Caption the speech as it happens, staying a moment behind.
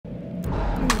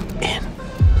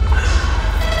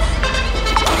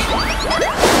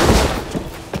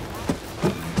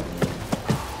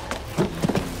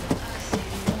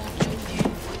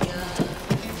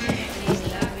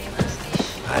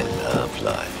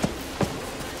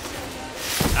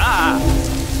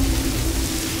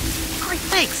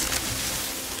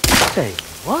Yikes! Say,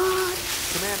 what?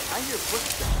 Command, I hear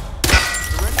footsteps.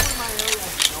 Is there anyone in my area I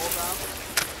should know about?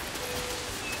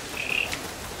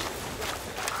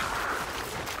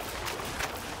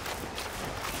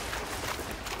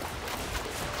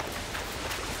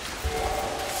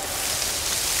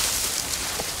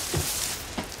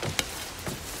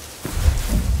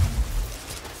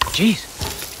 Jeez.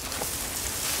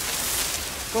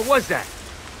 What was that?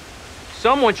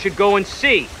 Someone should go and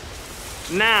see.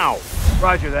 Now.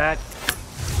 Roger that.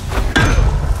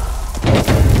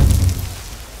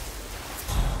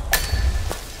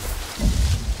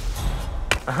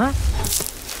 Uh-huh.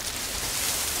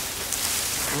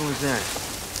 What was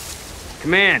that?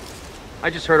 Command, I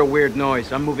just heard a weird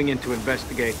noise. I'm moving in to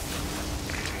investigate.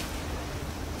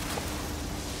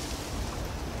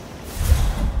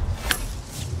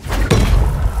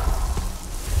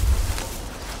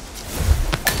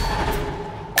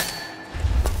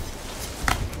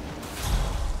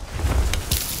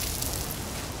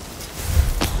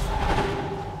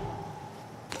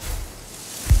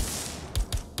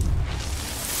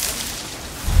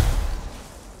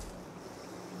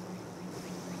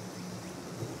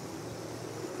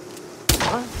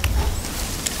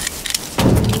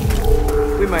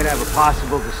 We might have a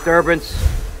possible disturbance.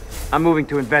 I'm moving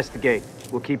to investigate.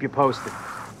 We'll keep you posted.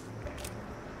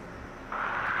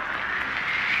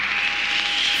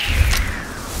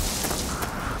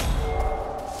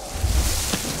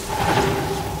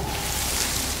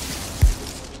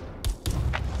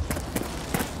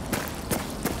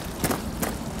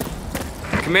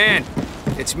 Command,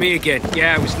 it's me again.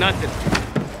 Yeah, it was nothing.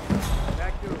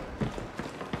 Back to it.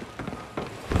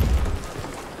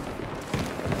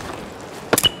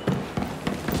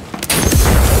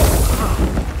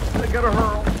 I gotta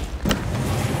hurl.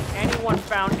 Anyone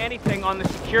found anything on the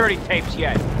security tapes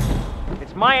yet?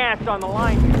 It's my ass on the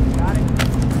line here, got it?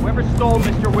 Whoever stole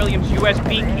Mr. Williams'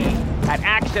 USB key had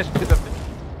access to the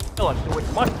villa, so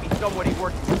it must be somebody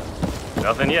working with us.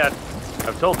 Nothing yet.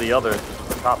 I've told the others this is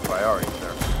the top priority,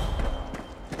 sir.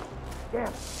 Damn.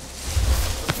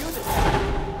 Refuse it.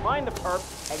 Find the perp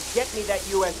and get me that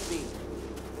USB.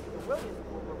 Mr. Williams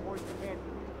will reward you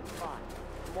handsomely. Fine.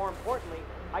 More importantly,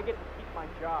 I get to keep my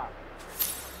job.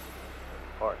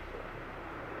 Part, sir.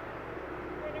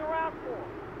 Waiting around for him.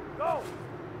 Go!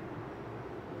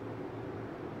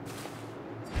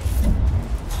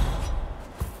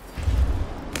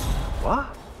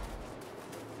 What?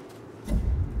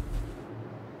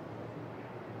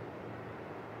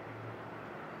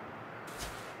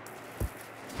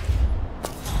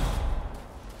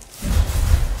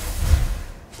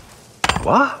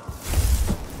 What?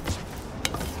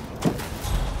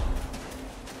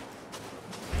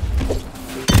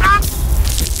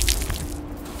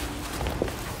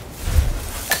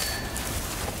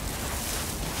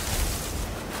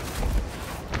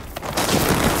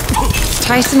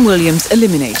 Tyson Williams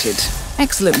eliminated.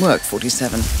 Excellent work,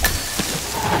 47.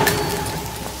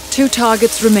 2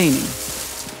 targets remaining.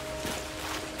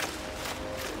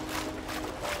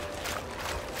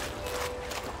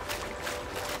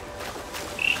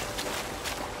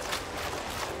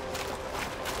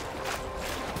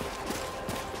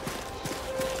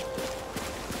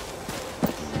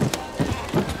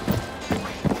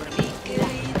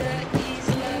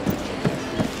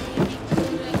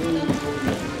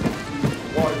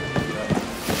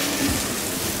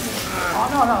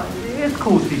 No, it's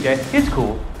cool, CJ. It's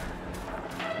cool.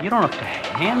 You don't have to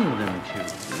hand them to me.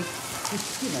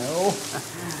 Just,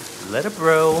 let a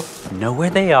bro know where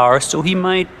they are so he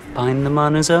might find them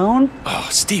on his own. Oh,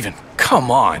 Steven, come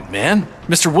on, man.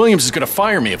 Mr. Williams is gonna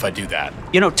fire me if I do that.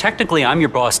 Technically, I'm your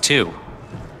boss, too.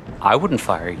 I wouldn't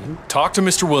fire you. Talk to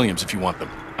Mr. Williams if you want them.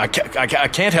 I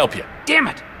can't help you. Damn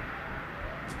it!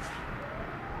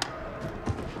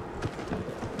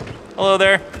 Hello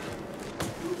there.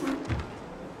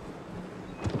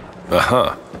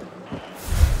 Uh-huh.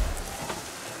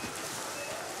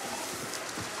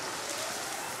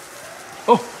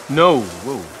 Oh, no.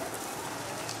 Whoa.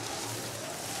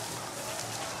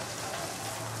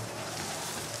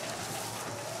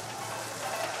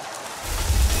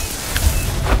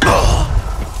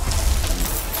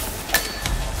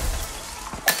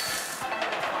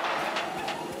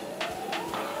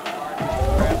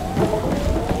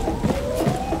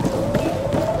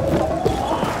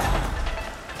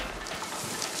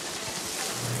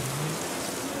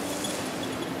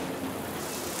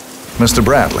 Mr.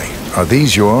 Bradley, are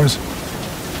these yours?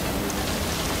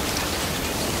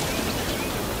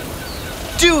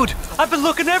 Dude, I've been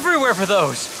looking everywhere for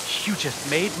those. You just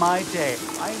made my day.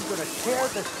 I'm gonna tear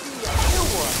the sea a new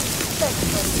one.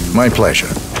 Thanks, buddy. My pleasure.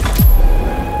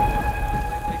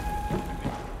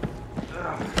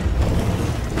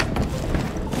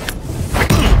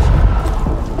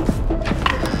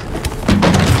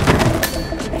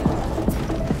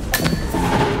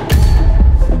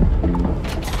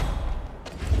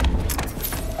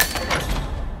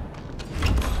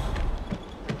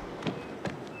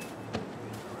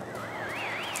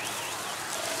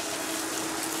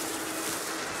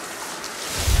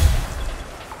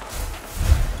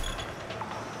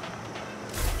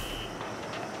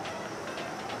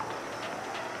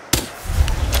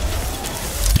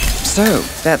 So,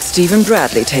 that's Stephen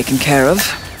Bradley taken care of.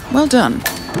 Well done.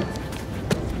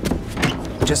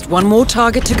 Just one more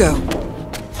target to go.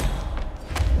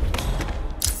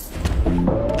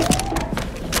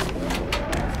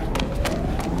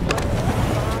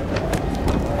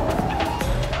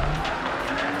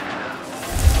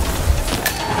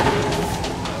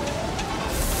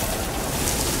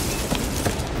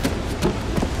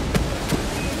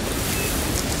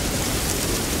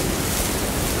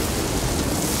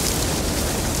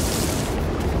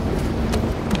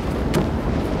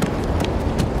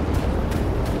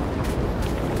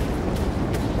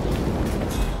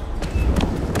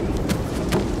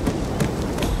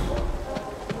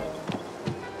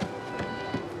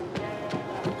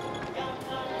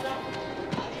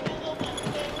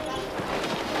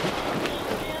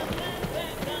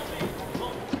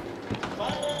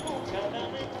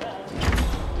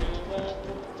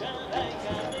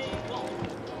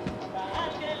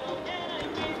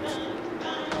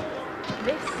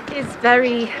 This is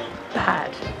very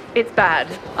bad. It's bad.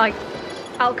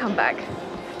 I'll come back.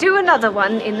 Do another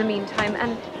one in the meantime,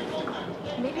 and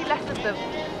maybe less of the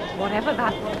whatever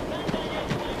that was.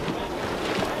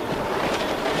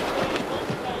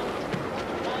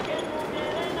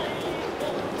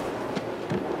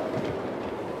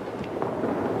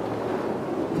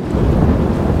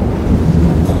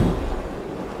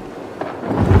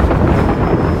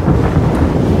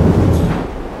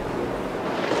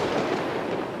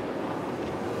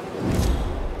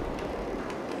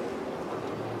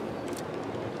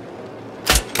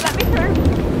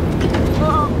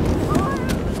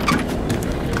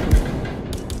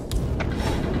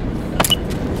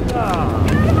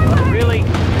 Really?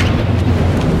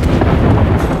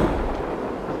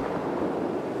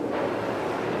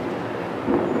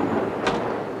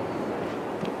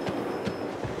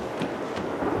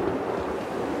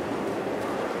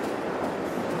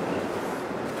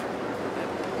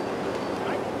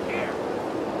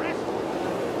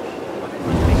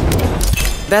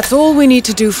 That's all we need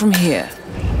to do from here.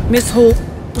 Miss Hall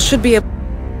should be able